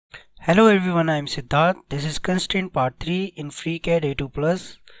Hello everyone, I am Siddharth. This is constraint part 3 in FreeCAD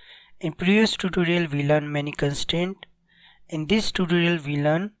A2plus. In previous tutorial we learned many constraints. In this tutorial we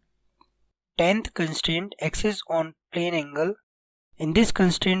learn 10th constraint, axis on plane angle. In this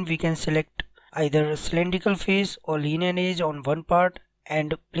constraint we can select either cylindrical face or linear edge on one part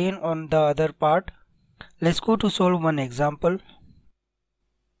and plane on the other part. Let's go to solve one example.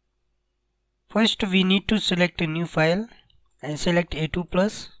 First we need to select a new file and select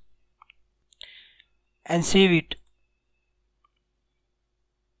A2plus and save it.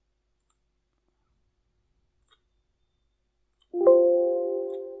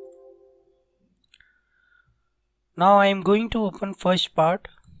 Now I am going to open first part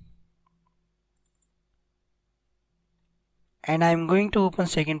and I am going to open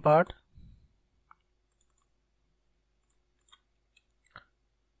second part.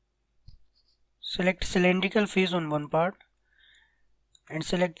 Select cylindrical face on one part and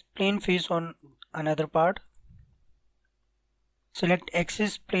select plane face on another part. Select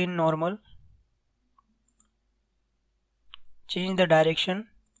axis plane normal. Change the direction.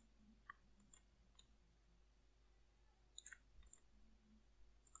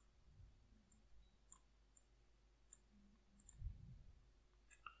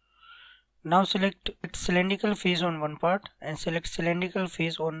 Now select cylindrical face on one part and select cylindrical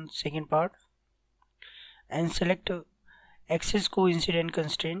face on second part and select axis coincident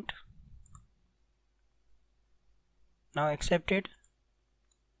constraint. Now accept it.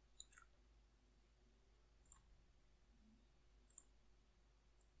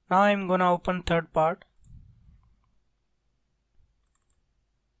 Now I am gonna open third part.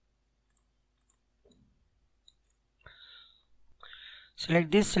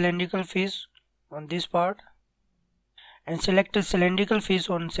 Select this cylindrical face on this part and select a cylindrical face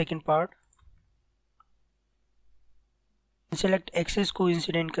on second part and select axis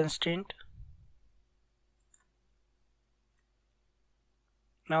coincident constraint.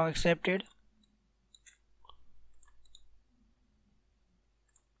 Now accept it.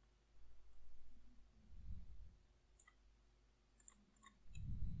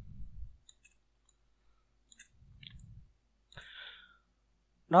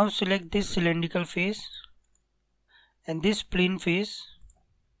 Now select this cylindrical face and this plane face.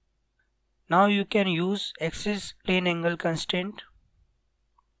 Now you can use axis plane angle constraint.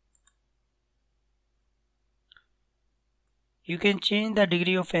 You can change the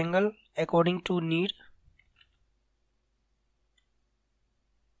degree of angle according to need.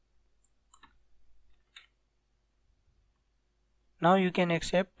 Now you can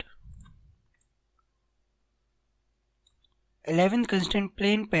accept. 11th constraint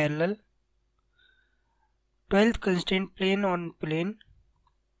plane parallel. 12th constraint plane on plane.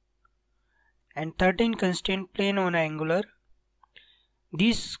 And 13th constraint plane on angular.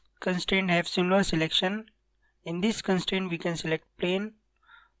 These constraints have similar selection. In this constraint we can select plane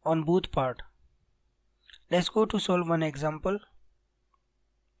on both part. Let's go to solve one example.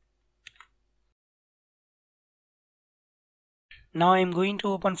 Now I am going to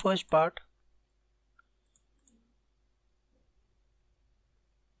open first part.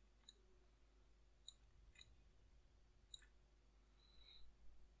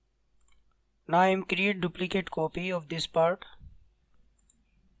 Now I am create duplicate copy of this part.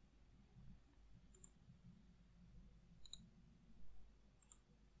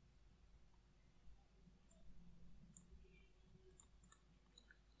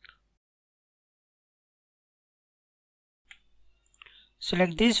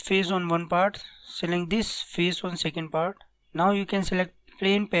 Select this face on one part, select this face on second part. Now you can select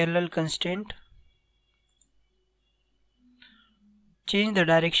plane parallel constraint. Change the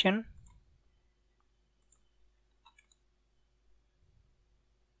direction.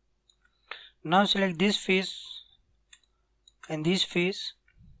 Now select this face and this face.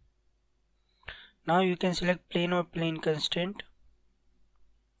 Now you can select plane or plane constraint.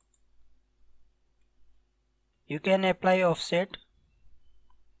 You can apply offset.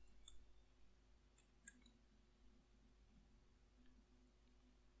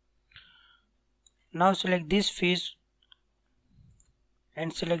 Now select this face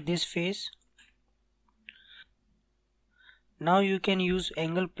and select this face. Now you can use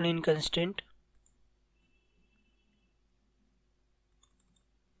angle plane constraint.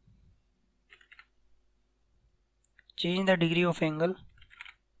 Change the degree of angle.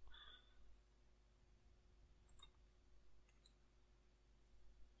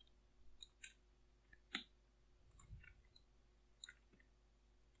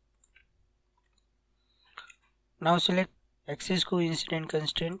 Now select axis coincident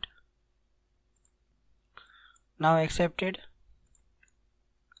constraint. Now accept it.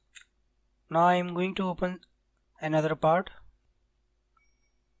 Now I am going to open another part.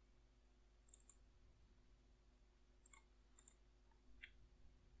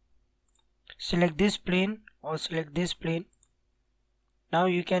 Select this plane or select this plane. Now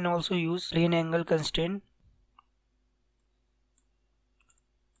you can also use plane angle constraint.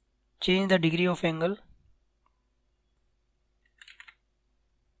 Change the degree of angle.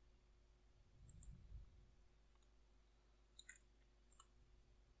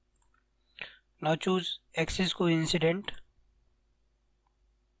 Now choose axis coincident.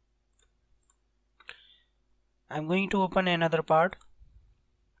 I am going to open another part.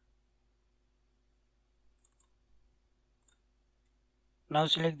 Now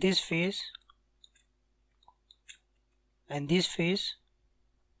select this face and this face.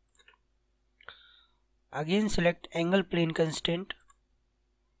 Again select angle plane constraint.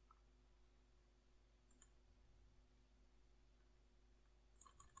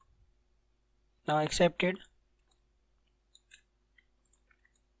 Now accepted.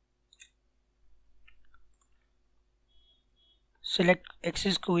 Select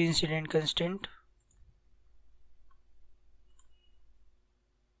axis coincident constraint.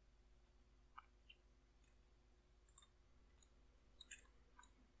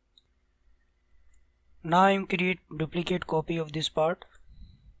 Now I am create duplicate copy of this part.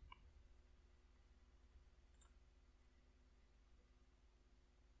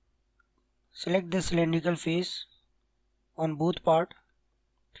 Select the cylindrical face on both part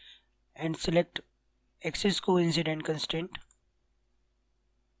and select axis coincident constraint.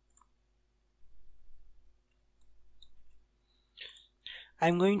 I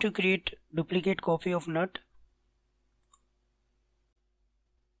am going to create duplicate copy of nut.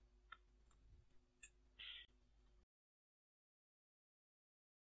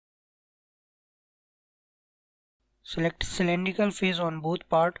 Select cylindrical face on both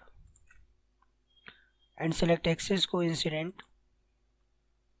part and select axis coincident.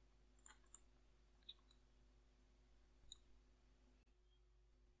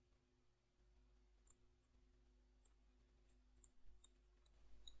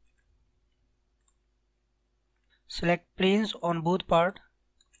 Select planes on both part.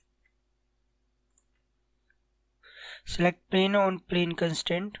 Select plane on plane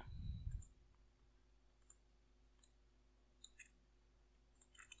constraint.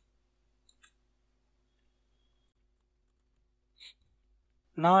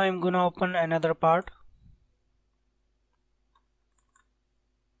 Now I am gonna open another part.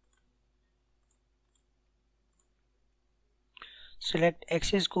 Select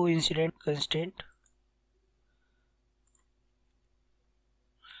axis coincident constraint.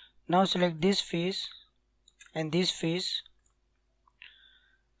 Now select this face and this face.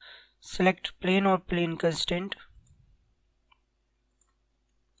 Select plane or plane constraint.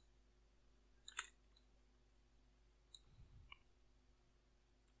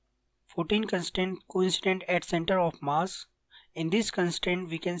 Constraint coincident at center of mass. In this constraint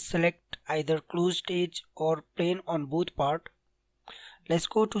we can select either closed edge or plane on both part. Let's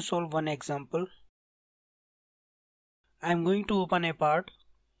go to solve one example. I am going to open a part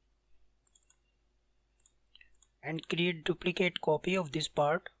and create duplicate copy of this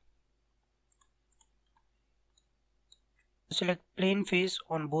part. Select plane face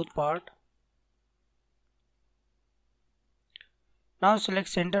on both part. Now select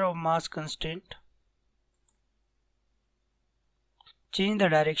center of mass constraint. Change the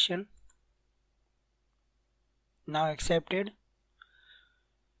direction. Now accepted.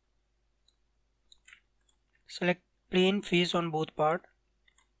 Select plane face on both part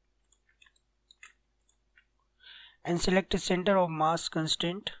and select center of mass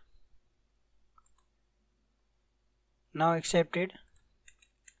constraint. Now accepted.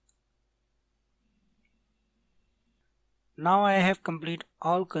 Now I have complete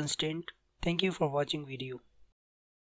all constraint. Thank you for watching video.